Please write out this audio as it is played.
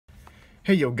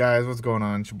Hey yo guys, what's going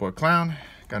on? It's your boy Clown.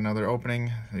 Got another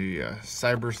opening, the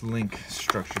Cyberse Link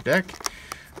structure deck.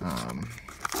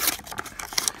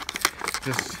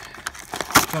 Just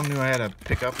something new I had to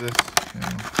pick up this.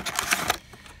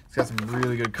 It's got some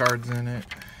really good cards in it.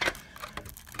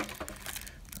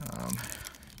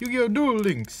 Yu-Gi-Oh! Duel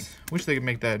Links. Wish they could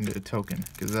make that into a token,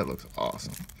 because that looks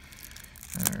awesome.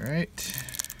 Alright.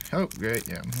 Oh, great,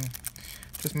 yeah.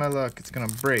 Just my luck, it's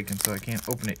gonna break, and so I can't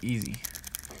open it easy.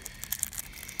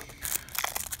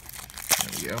 There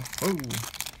we go. Oh,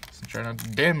 so try not to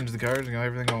damage the cards and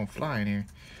everything going flying here.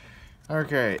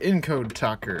 Okay, Encode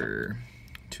Talker.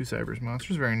 2 Cyberse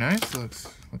monsters, very nice. Looks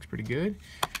pretty good.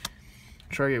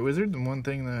 Tri-Gate Wizard, the one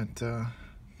thing that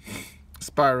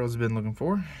Spiral's been looking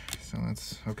for, so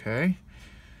that's okay.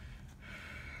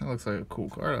 That looks like a cool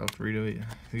card. I'll have to read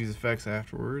these effects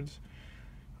afterwards.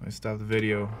 I stop the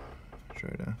video,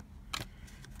 try to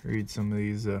read some of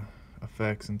these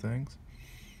effects and things,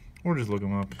 or just look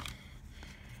them up.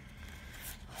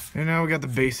 And now we got the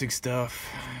basic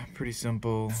stuff, pretty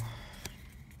simple.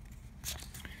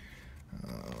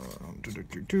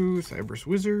 Cyberse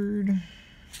Wizard,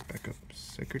 backup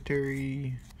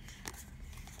Secretary,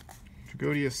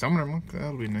 Dragodia Summoner Monk,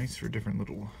 that'll be nice for different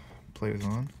little plays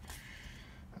on.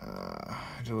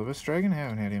 Delibus Dragon,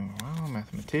 haven't had him in a while.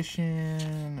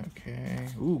 Mathematician, okay.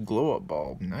 Ooh, Glow Up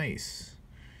Bulb, nice.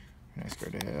 Nice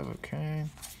card to have, okay.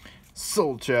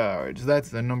 Soul Charge, that's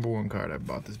the #1 card I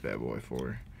bought this bad boy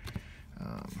for.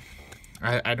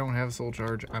 I don't have Soul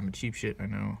Charge, I'm a cheap shit, I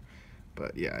know.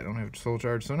 But yeah, I don't have Soul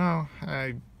Charge, so now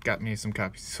I got me some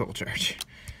copies of Soul Charge.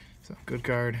 So, good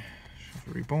card.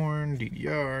 Reborn,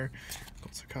 DDR,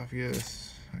 Gold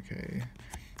Sarcophagus, okay.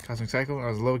 Cosmic Cycle. I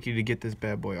was low-key to get this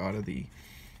bad boy out of the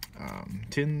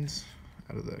tins,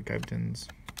 out of the Kyber tins,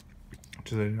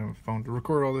 which is I didn't have a phone to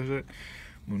record all this shit.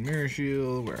 Moon Mirror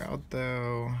Shield, Where Art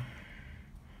Thou,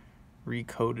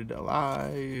 Recoded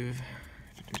Alive.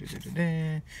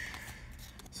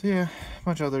 So yeah, a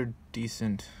bunch of other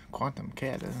decent Quantum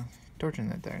Cat, torching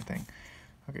that darn thing.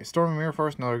 Okay, Storm and Mirror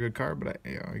Force, another good card, but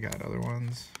I got other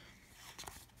ones.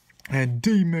 And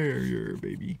Demarier,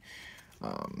 baby.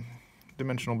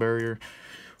 Dimensional Barrier.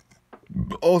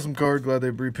 Awesome card, glad they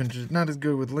reprinted it. Not as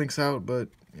good with links out, but,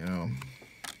 you know,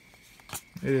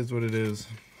 it is what it is.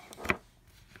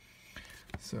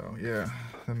 So, yeah,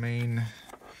 the main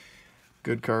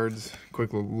good cards.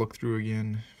 Quick little look through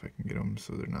again, if I can get them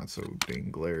so they're not so dang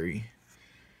glary.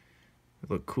 They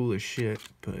look cool as shit,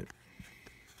 but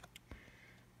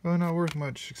well, not worth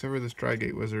much, except for this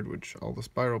Tri-Gate Wizard, which all the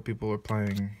Spiral people are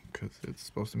playing, because it's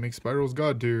supposed to make Spiral's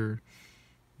God tier.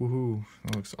 Woohoo.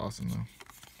 That looks awesome, though.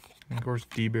 And of course,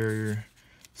 D-Barrier.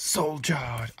 Soul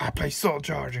Charge! I play Soul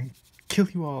Charge and kill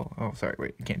you all! Oh, sorry,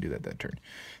 wait, I can't do that turn.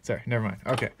 Sorry, never mind.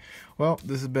 Okay, well,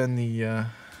 this has been the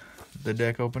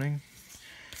deck opening.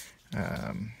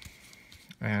 And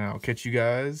I'll catch you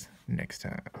guys next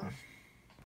time.